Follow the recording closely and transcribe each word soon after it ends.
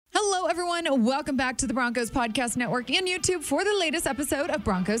everyone. Welcome back to the Broncos Podcast Network and YouTube for the latest episode of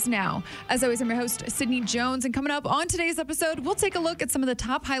Broncos Now. As always, I'm your host, Sydney Jones, and coming up on today's episode, we'll take a look at some of the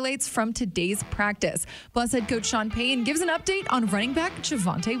top highlights from today's practice. Plus, head coach Sean Payton gives an update on running back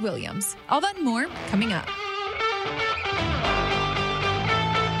Javonte Williams. All that and more coming up.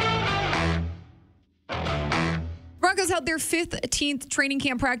 Broncos held their 15th training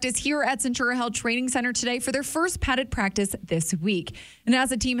camp practice here at Centura Health Training Center today for their first padded practice this week. And as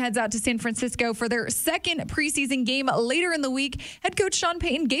the team heads out to San Francisco for their second preseason game later in the week, head coach Sean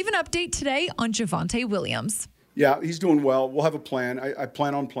Payton gave an update today on Javonte Williams. Yeah, he's doing well. We'll have a plan. I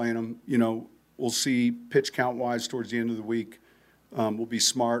plan on playing him. You know, we'll see pitch count-wise towards the end of the week. We'll be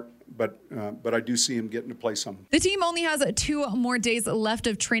smart. But I do see him getting to play some. The team only has 2 more days left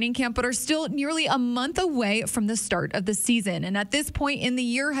of training camp, but are still nearly a month away from the start of the season. And at this point in the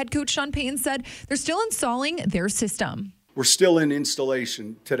year, head coach Sean Payton said they're still installing their system. We're still in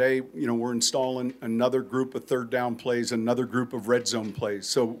installation. Today, we're installing another group of third down plays, another group of red zone plays.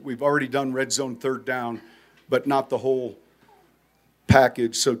 So we've already done red zone third down, but not the whole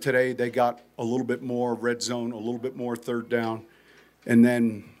package. So today they got a little bit more red zone, a little bit more third down. And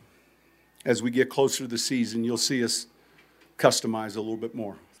then as we get closer to the season, you'll see us customize a little bit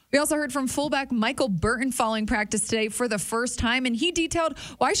more. We also heard from fullback Michael Burton following practice today for the first time, and he detailed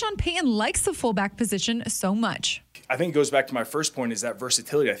why Sean Payton likes the fullback position so much. I think it goes back to my first point, is that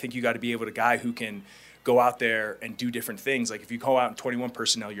versatility. I think you got to be able to guy who can go out there and do different things. Like if you go out in 21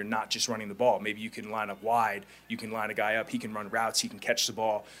 personnel, you're not just running the ball. Maybe you can line up wide. You can line a guy up. He can run routes. He can catch the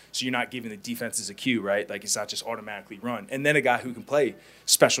ball. So you're not giving the defenses a cue, right? Like it's not just automatically run. And then a guy who can play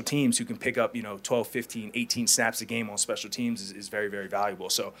special teams, who can pick up, 12, 15, 18 snaps a game on special teams is very, very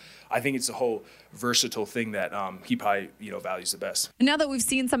valuable. So I think it's a whole versatile thing that he probably, values the best. And now that we've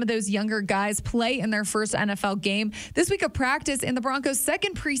seen some of those younger guys play in their first NFL game, this week of practice in the Broncos'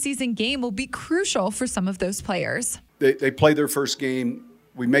 second preseason game will be crucial for some of those players. They play their first game.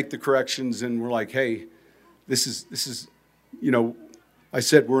 We make the corrections, and we're like, hey, this is, I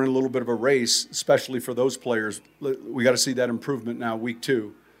said we're in a little bit of a race, especially for those players. We got to see that improvement now, week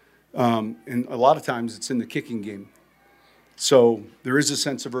 2. And a lot of times it's in the kicking game. So there is a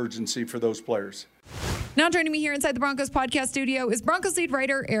sense of urgency for those players. Now joining me here inside the Broncos podcast studio is Broncos lead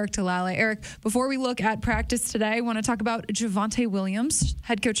writer Eric Talala. Eric, before we look at practice today, I want to talk about Javonte Williams.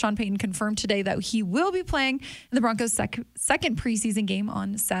 Head coach Sean Payton confirmed today that he will be playing in the Broncos' second preseason game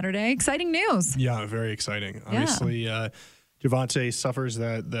on Saturday. Exciting news. Yeah, very exciting. Obviously, Javonte suffers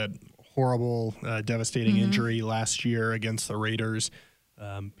that horrible, devastating injury last year against the Raiders.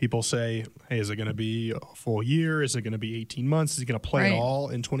 People say, hey, is it going to be a full year? Is it going to be 18 months? Is he going to play at all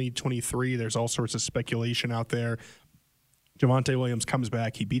in 2023? There's all sorts of speculation out there. Javonte Williams comes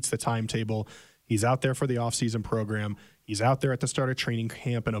back. He beats the timetable. He's out there for the offseason program. He's out there at the start of training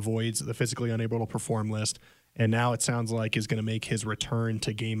camp and avoids the physically unable to perform list. And now it sounds like is going to make his return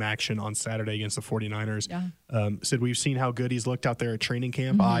to game action on Saturday against the 49ers. Yeah. Sid, we've seen how good he's looked out there at training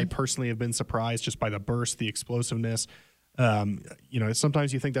camp. I personally have been surprised just by the burst, the explosiveness.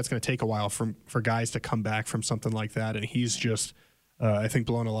 Sometimes you think that's going to take a while for guys to come back from something like that, and he's just, I think,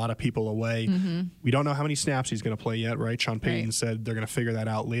 blown a lot of people away. We don't know how many snaps he's going to play yet, right? Sean Payton said they're going to figure that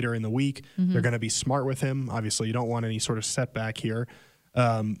out later in the week. They're going to be smart with him. Obviously, you don't want any sort of setback here.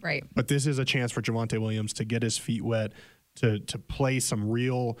 But this is a chance for Javonte Williams to get his feet wet, to play some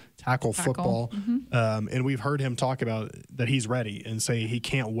real tackle football. And we've heard him talk about that he's ready and say he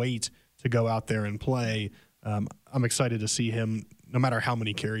can't wait to go out there and play. I'm excited to see him, no matter how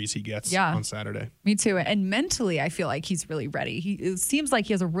many carries he gets on Saturday. Me too. And mentally, I feel like he's really ready. It seems like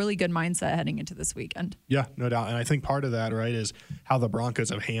he has a really good mindset heading into this weekend. Yeah, no doubt. And I think part of that, right, is how the Broncos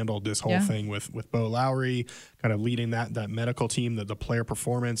have handled this whole thing with Bo Lowry, kind of leading that medical team, the player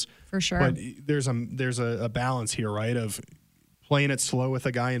performance. For sure. But there's a balance here, right, of playing it slow with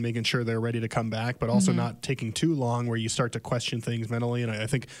a guy and making sure they're ready to come back, but also not taking too long where you start to question things mentally. And I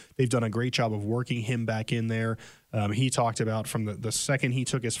think they've done a great job of working him back in there. He talked about from the second he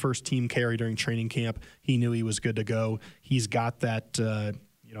took his first team carry during training camp, he knew he was good to go. He's got that,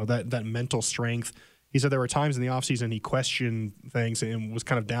 that mental strength. He said there were times in the offseason he questioned things and was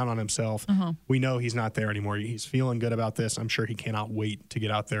kind of down on himself. We know he's not there anymore. He's feeling good about this. I'm sure he cannot wait to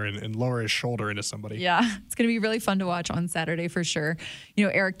get out there and lower his shoulder into somebody. Yeah, it's going to be really fun to watch on Saturday for sure.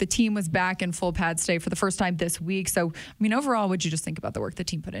 Eric, the team was back in full pads today for the first time this week. So, overall, what did you just think about the work the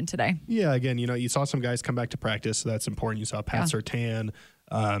team put in today? Yeah, again, you saw some guys come back to practice, so that's important. You saw Pat Surtain,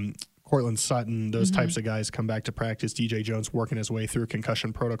 Cortland Sutton, those types of guys come back to practice. DJ Jones working his way through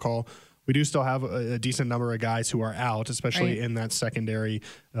concussion protocol. We do still have a decent number of guys who are out, especially in that secondary.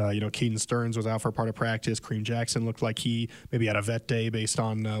 Caden Stearns was out for part of practice. Kareem Jackson looked like he maybe had a vet day based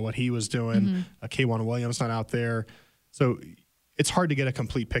on what he was doing. K'Wan Williams not out there. So it's hard to get a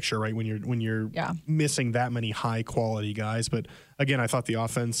complete picture, right, when you're missing that many high-quality guys. But, again, I thought the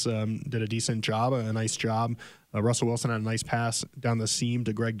offense did a decent job, a nice job. Russell Wilson had a nice pass down the seam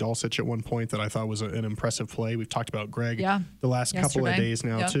to Greg Dulcich at one point that I thought was an impressive play. We've talked about Greg the last couple of days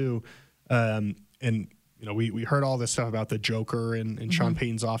now, too. We heard all this stuff about the Joker and Sean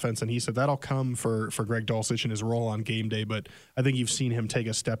Payton's offense, and he said that'll come for Greg Dulcich and his role on game day. But I think you've seen him take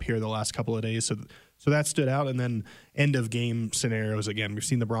a step here the last couple of days. So that stood out. And then end of game scenarios, again, we've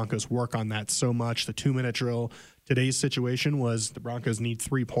seen the Broncos work on that so much. The 2-minute drill. Today's situation was the Broncos need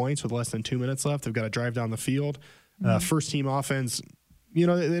 3 points with less than 2 minutes left. They've got to drive down the field. First team offense, they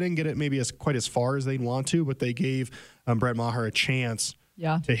didn't get it maybe quite as far as they'd want to, but they gave Brett Maher a chance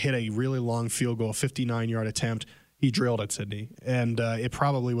to hit a really long field goal, 59-yard attempt. He drilled it, Sydney. And it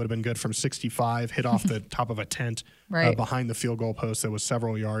probably would have been good from 65, hit off the top of a tent behind the field goal post that was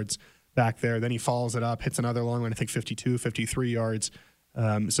several yards back there. Then he follows it up, hits another long one, I think 52, 53 yards.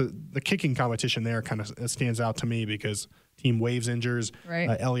 So the kicking competition there kind of stands out to me because team Waves injures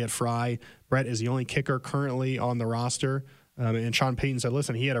Elliott Fry. Brett is the only kicker currently on the roster. And Sean Payton said,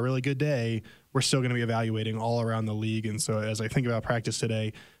 listen, he had a really good day. We're still going to be evaluating all around the league. And so as I think about practice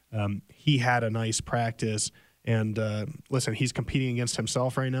today, he had a nice practice. And listen, he's competing against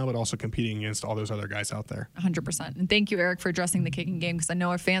himself right now, but also competing against all those other guys out there. 100%. And thank you, Eric, for addressing the kicking game, because I know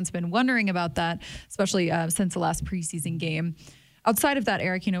our fans have been wondering about that, especially since the last preseason game. Outside of that,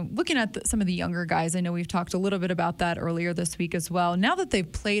 Eric, looking at some of the younger guys, I know we've talked a little bit about that earlier this week as well. Now that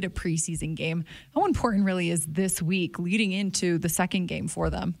they've played a preseason game, how important really is this week leading into the second game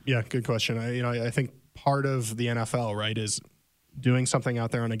for them? Yeah, good question. I think part of the NFL, right, is doing something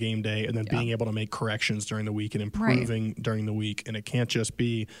out there on a game day and then being able to make corrections during the week and improving during the week. And it can't just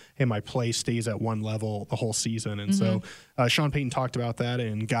be, hey, my play stays at one level the whole season. And so Sean Payton talked about that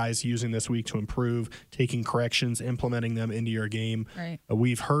and guys using this week to improve, taking corrections, implementing them into your game.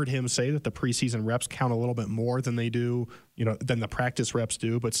 We've heard him say that the preseason reps count a little bit more than they do, than the practice reps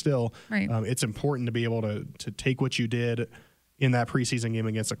do. But still, it's important to be able to take what you did in that preseason game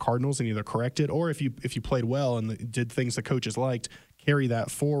against the Cardinals and either correct it, or if you played well and did things the coaches liked, carry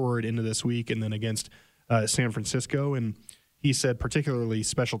that forward into this week and then against San Francisco. And he said particularly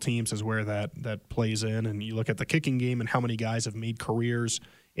special teams is where that plays in. And you look at the kicking game and how many guys have made careers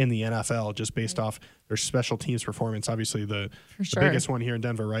in the NFL just based off their special teams performance. Obviously, the biggest one here in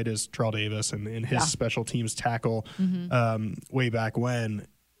Denver, right, is Terrell Davis and his special teams tackle way back when.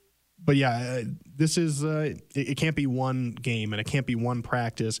 But this is it can't be one game and it can't be one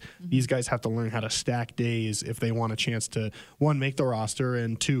practice. These guys have to learn how to stack days if they want a chance to, one, make the roster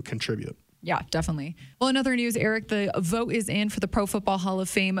and two, contribute. Yeah, definitely. Well, in other news, Eric, the vote is in for the Pro Football Hall of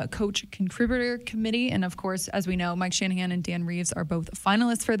Fame Coach Contributor Committee. And of course, as we know, Mike Shanahan and Dan Reeves are both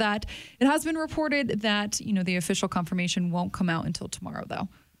finalists for that. It has been reported that, the official confirmation won't come out until tomorrow, though.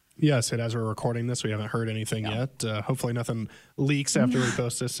 Yes, as we're recording this, we haven't heard anything yet. Hopefully nothing leaks after we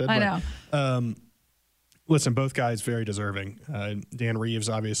post this. Sid, I know. Listen, both guys very deserving. Dan Reeves,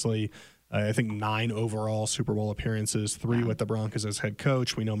 obviously, I think 9 overall Super Bowl appearances, 3 with the Broncos as head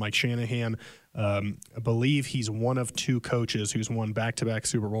coach. We know Mike Shanahan. I believe he's one of 2 coaches who's won back-to-back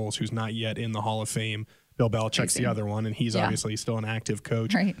Super Bowls who's not yet in the Hall of Fame. Bill Belichick's the other one, and he's obviously still an active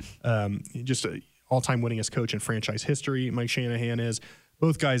coach. Just all-time winningest coach in franchise history, Mike Shanahan is.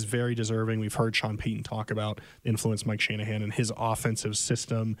 Both guys very deserving. We've heard Sean Payton talk about the influence Mike Shanahan and his offensive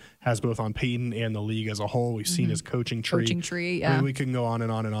system has both on Payton and the league as a whole. We've seen his coaching tree. I mean, we can go on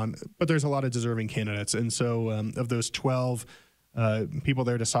and on and on. But there's a lot of deserving candidates. And so of those 12 people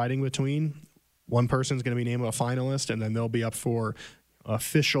they're deciding between, one person's going to be named a finalist, and then they'll be up for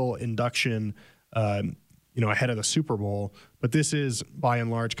official induction ahead of the Super Bowl. But this is, by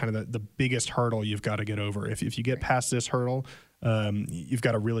and large, kind of the biggest hurdle you've got to get over. If you get past this hurdle, you've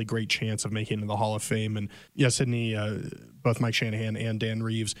got a really great chance of making it into the Hall of Fame. And Sydney, both Mike Shanahan and Dan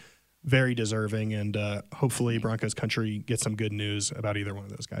Reeves, very deserving. And hopefully Broncos country gets some good news about either one of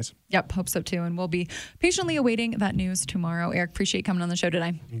those guys. Yep, hope so too. And we'll be patiently awaiting that news tomorrow. Eric, appreciate you coming on the show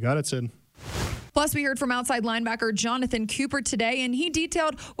today. You got it, Sid. Plus, we heard from outside linebacker Jonathan Cooper today, and he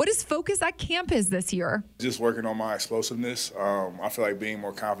detailed what his focus at camp is this year. Just working on my explosiveness. I feel like being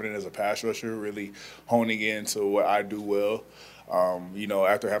more confident as a pass rusher, really honing into what I do well.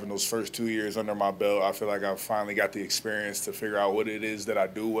 After having those first 2 years under my belt, I feel like I've finally got the experience to figure out what it is that I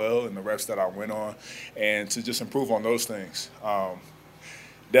do well and the reps that I went on, and to just improve on those things.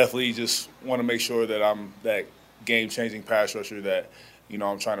 definitely just want to make sure that I'm that game-changing pass rusher that,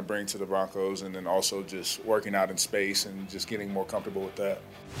 I'm trying to bring to the Broncos, and then also just working out in space and just getting more comfortable with that.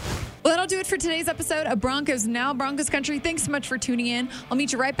 Well, that'll do it for today's episode of Broncos Now, Broncos Country. Thanks so much for tuning in. I'll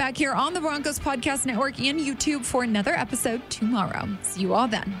meet you right back here on the Broncos Podcast Network and YouTube for another episode tomorrow. See you all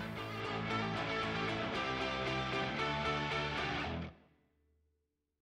then.